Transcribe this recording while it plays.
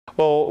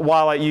Well,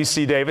 while at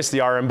UC Davis,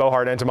 the R.M.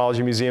 Bohart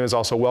Entomology Museum is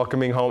also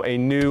welcoming home a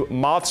new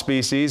moth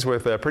species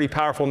with a pretty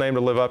powerful name to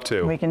live up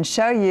to. We can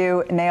show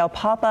you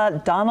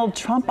Neopalpa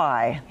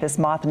donaldtrumpi. This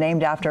moth,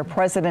 named after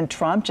President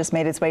Trump, just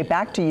made its way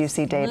back to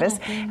UC Davis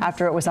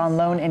after it was on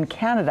loan in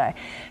Canada.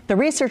 The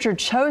researcher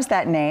chose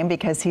that name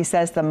because he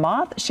says the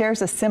moth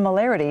shares a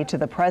similarity to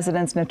the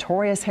president's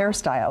notorious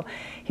hairstyle.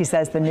 He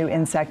says the new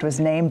insect was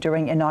named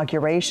during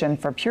inauguration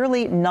for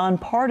purely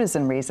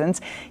nonpartisan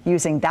reasons,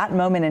 using that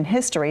moment in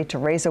history to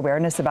raise awareness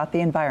about the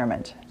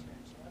environment.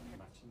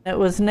 It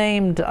was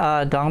named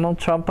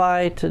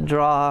donaldtrumpi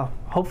to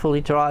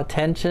hopefully draw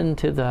attention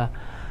to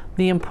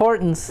the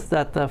importance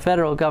that the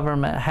federal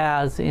government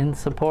has in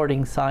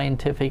supporting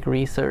scientific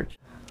research.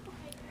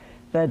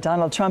 The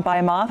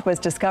donaldtrumpi moth was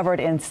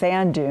discovered in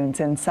sand dunes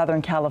in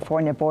Southern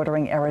California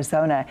bordering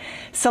Arizona.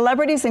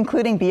 Celebrities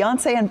including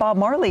Beyonce and Bob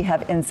Marley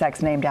have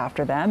insects named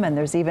after them, and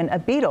there's even a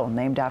beetle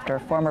named after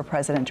former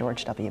President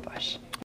George W. Bush.